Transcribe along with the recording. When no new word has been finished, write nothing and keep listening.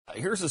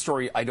here's a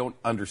story I don't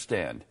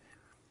understand,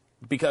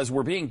 because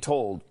we're being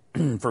told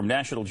from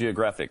National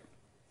Geographic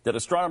that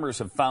astronomers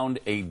have found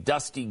a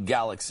dusty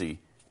galaxy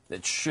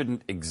that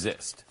shouldn't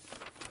exist.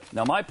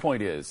 Now, my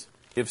point is,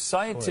 if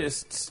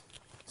scientists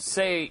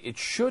say it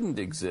shouldn't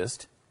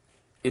exist,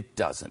 it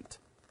doesn't,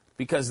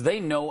 because they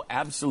know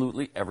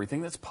absolutely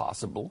everything that's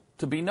possible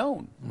to be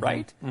known,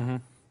 right?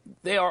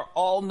 They are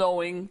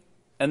all-knowing,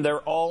 and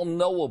they're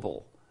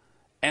all-knowable.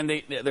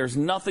 And there's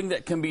nothing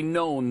that can be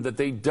known that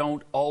they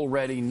don't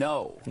already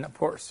know. And of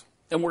course.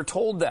 And we're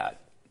told that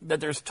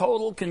there's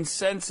total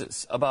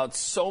consensus about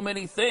so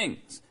many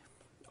things.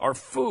 Our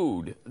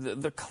food,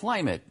 the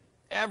climate,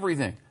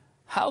 everything.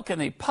 How can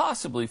they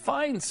possibly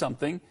find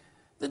something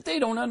that they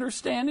don't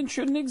understand and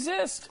shouldn't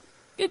exist?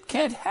 It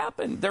can't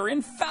happen. They're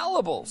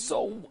infallible.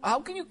 So how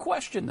can you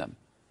question them?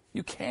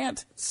 You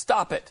can't.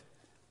 Stop it.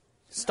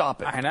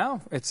 Stop it. I know.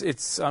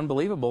 It's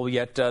unbelievable,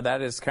 yet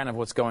that is kind of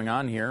what's going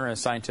on here.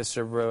 Scientists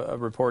have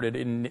reported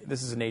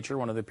this is in Nature,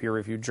 one of the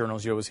peer-reviewed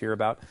journals you always hear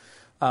about,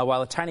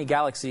 while a tiny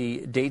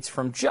galaxy dates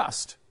from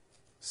just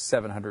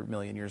 700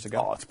 million years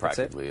ago. Oh, it's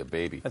practically a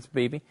baby. That's a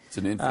baby. It's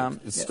an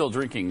infant. It's still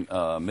drinking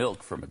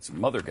milk from its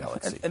mother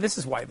galaxy. And this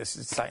is why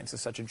science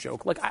is such a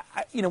joke. Like,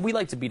 we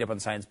like to beat up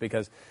on science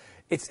because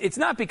it's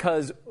not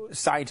because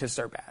scientists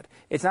are bad.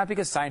 It's not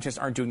because scientists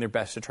aren't doing their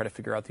best to try to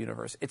figure out the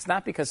universe. It's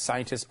not because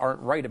scientists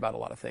aren't right about a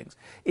lot of things.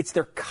 It's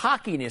their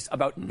cockiness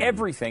about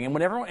everything. And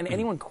when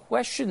anyone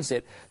questions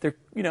it, they're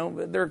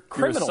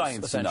criminals,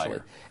 essentially.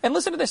 Denier. And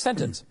listen to this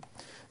sentence.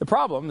 The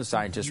problem, the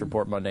scientists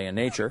report Monday in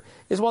Nature,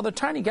 is while the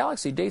tiny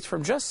galaxy dates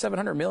from just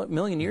 700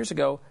 million years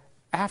ago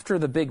after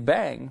the Big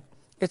Bang,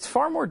 it's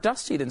far more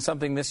dusty than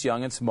something this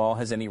young and small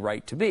has any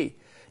right to be.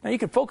 Now, you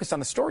can focus on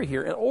the story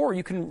here, or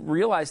you can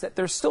realize that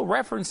they're still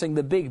referencing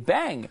the Big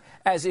Bang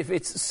as if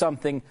it's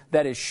something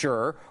that is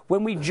sure,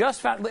 when we just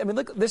found... I mean,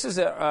 look, this is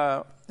in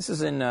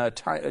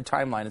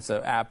Timeline. It's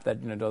an app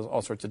that does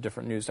all sorts of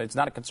different news sites. It's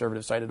not a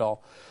conservative site at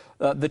all.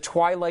 The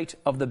Twilight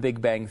of the Big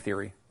Bang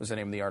Theory was the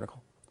name of the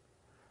article.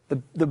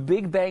 The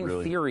Big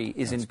Bang Theory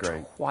is in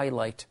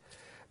twilight.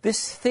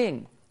 This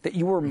thing that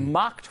you were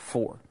mocked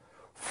for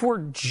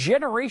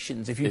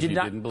generations, if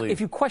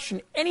you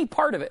question any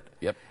part of it,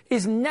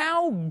 is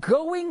now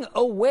going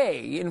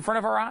away in front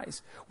of our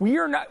eyes. We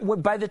are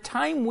not. By the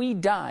time we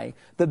die,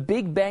 the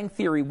Big Bang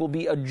Theory will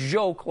be a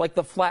joke like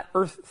the Flat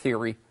Earth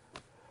theory.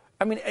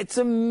 I mean, it's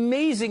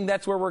amazing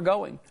that's where we're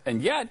going.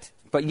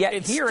 But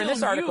yet, here in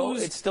this article,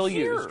 it's still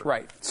used.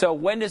 Right. So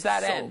when does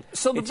that end?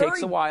 So it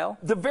takes a while.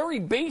 The very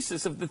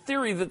basis of the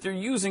theory that they're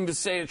using to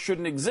say it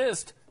shouldn't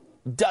exist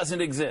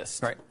doesn't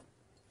exist. Right.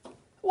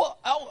 Well,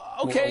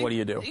 okay. What do?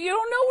 You don't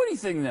know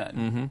anything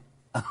then.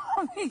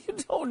 You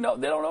don't know.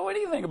 They don't know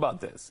anything about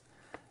this.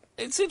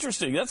 It's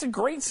interesting. That's a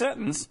great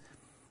sentence.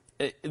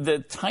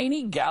 The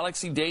tiny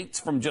galaxy dates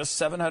from just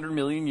 700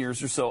 million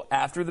years or so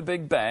after the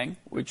Big Bang,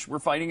 which we're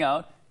finding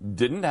out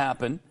didn't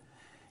happen.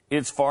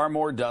 It's far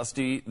more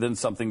dusty than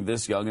something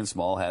this young and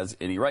small has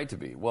any right to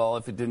be. Well,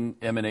 if it didn't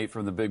emanate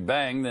from the Big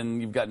Bang, then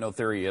you've got no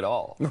theory at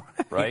all,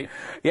 right?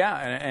 Yeah,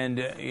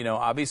 and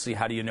obviously,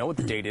 how do you know what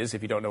the date is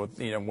if you don't know,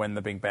 when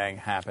the Big Bang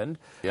happened?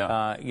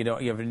 Yeah.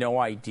 You have no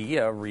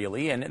idea,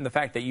 really. And the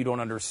fact that you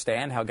don't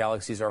understand how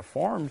galaxies are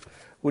formed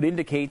would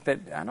indicate that,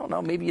 I don't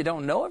know, maybe you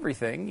don't know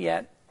everything,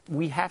 yet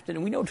we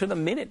know to the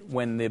minute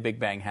when the Big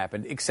Bang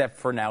happened, except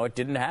for now it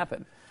didn't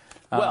happen.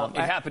 Well,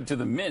 it happened to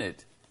the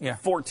minute. Yeah.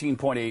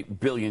 14.8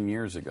 billion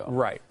years ago.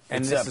 Right.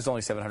 And this is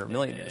only 700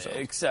 million years old.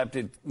 Except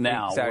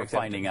we're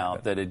finding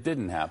out that it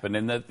didn't happen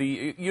and that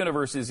the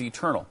universe is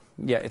eternal.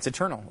 Yeah, it's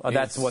eternal.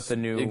 That's what the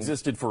new...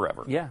 Existed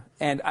forever. Yeah.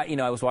 And,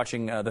 I was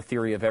watching The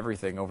Theory of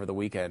Everything over the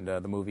weekend,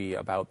 the movie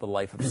about the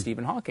life of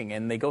Stephen Hawking,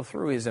 and they go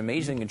through his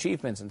amazing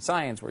achievements in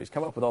science where he's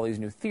come up with all these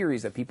new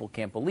theories that people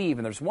can't believe.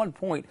 And there's one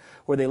point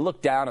where they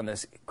look down on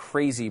this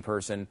crazy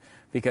person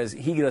because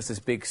he does this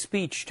big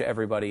speech to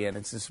everybody, and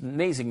it's this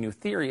amazing new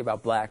theory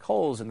about black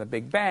holes and the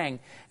Big Bang,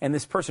 and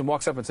this person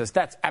walks up and says,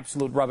 "That's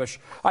absolute rubbish.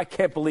 I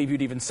can't believe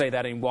you'd even say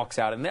that," and he walks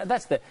out. And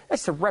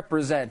that's to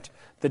represent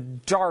the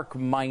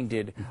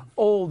dark-minded,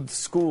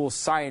 old-school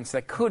science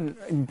that couldn't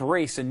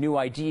embrace a new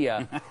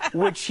idea,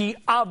 which he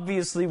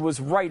obviously was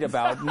right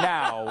about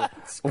now.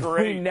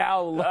 We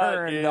now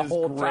learn the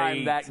whole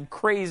time that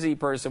crazy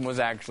person was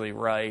actually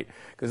right,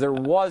 because there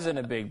wasn't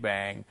a Big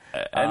Bang.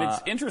 And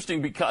it's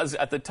interesting because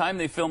at the time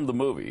they filmed the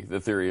movie, The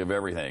Theory of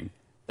Everything,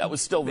 that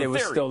was still the theory. It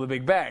was still the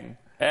Big Bang.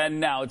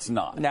 And now it's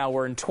not. Now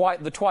we're in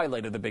the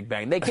twilight of the Big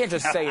Bang. They can't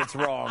just say it's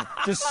wrong.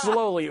 Just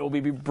slowly it will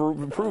be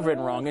proven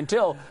wrong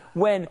until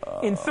when,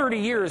 in 30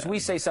 years, we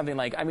say something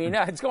like,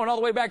 it's going all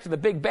the way back to the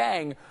Big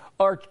Bang.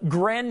 Our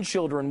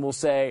grandchildren will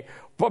say,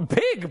 "But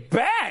Big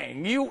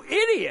Bang, you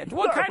idiot.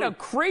 What kind of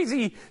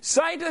crazy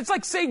science?" It's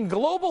like saying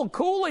global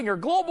cooling or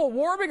global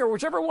warming or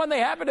whichever one they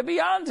happen to be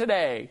on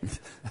today.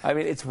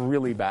 It's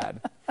really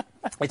bad.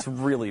 It's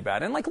really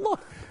bad. And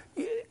look...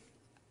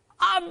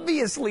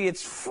 Obviously,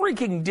 it's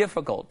freaking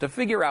difficult to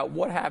figure out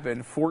what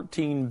happened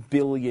 14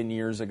 billion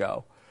years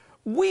ago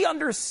We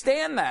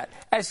understand that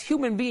as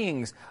human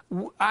beings.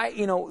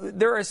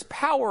 There is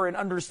power in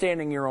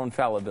understanding your own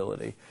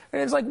fallibility.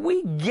 And it's like,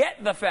 we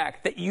get the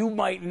fact that you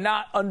might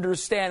not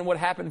understand what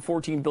happened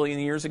 14 billion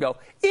years ago.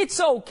 It's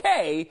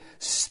okay.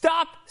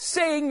 Stop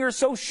saying you're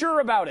so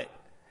sure about it.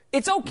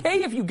 It's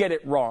okay if you get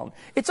it wrong.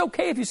 It's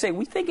okay if you say,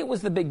 we think it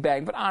was the Big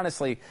Bang, but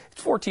honestly, it's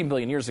 14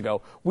 billion years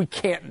ago. We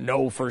can't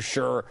know for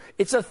sure.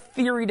 It's a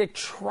theory to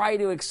try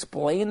to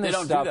explain this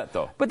stuff. They don't do that,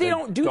 though. But they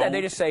don't do that.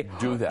 They just say,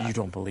 do that. You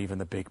don't believe in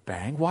the Big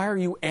Bang? Why are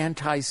you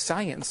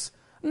anti-science?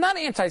 I'm not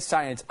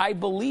anti-science. I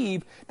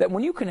believe that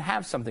when you can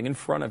have something in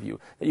front of you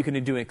that you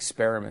can do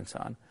experiments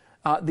on,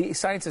 the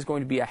science is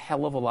going to be a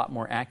hell of a lot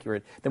more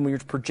accurate than when you're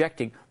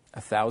projecting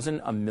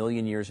 1,000, a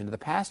million years into the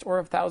past, or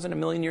 1,000, a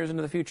million years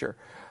into the future.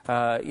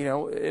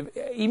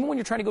 Even when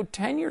you're trying to go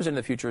 10 years into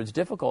the future, it's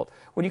difficult.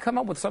 When you come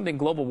up with something,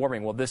 global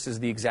warming, well, this is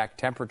the exact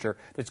temperature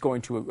that's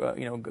going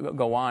to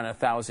go on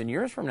 1,000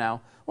 years from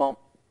now. Well,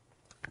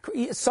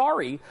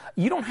 sorry,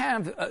 you don't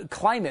have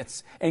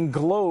climates and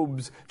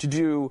globes to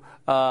do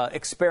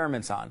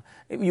experiments on.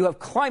 You have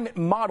climate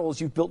models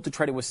you've built to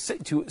try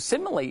to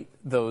simulate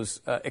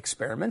those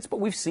experiments, but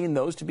we've seen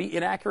those to be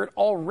inaccurate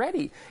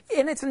already.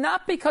 And it's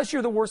not because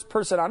you're the worst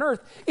person on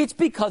Earth. It's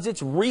because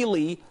it's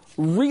really,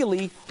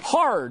 really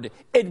hard.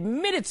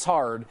 Admit it's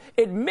hard.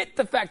 Admit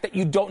the fact that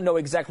you don't know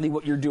exactly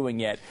what you're doing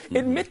yet. Mm-hmm.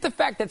 Admit the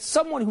fact that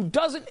someone who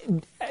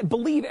doesn't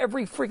believe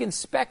every freaking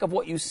speck of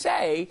what you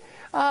say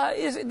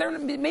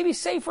maybe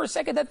say for a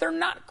second that they're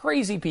not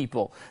crazy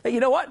people. That,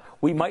 you know what?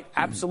 We might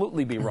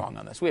absolutely be wrong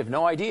on this. We have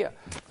no idea.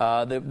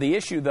 The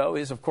issue, though,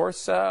 is, of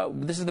course,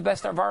 this is the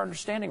best of our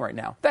understanding right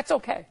now. That's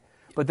okay.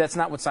 But that's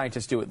not what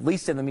scientists do, at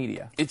least in the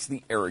media. It's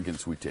the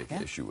arrogance we take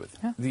issue with.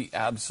 Yeah. The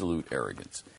absolute arrogance.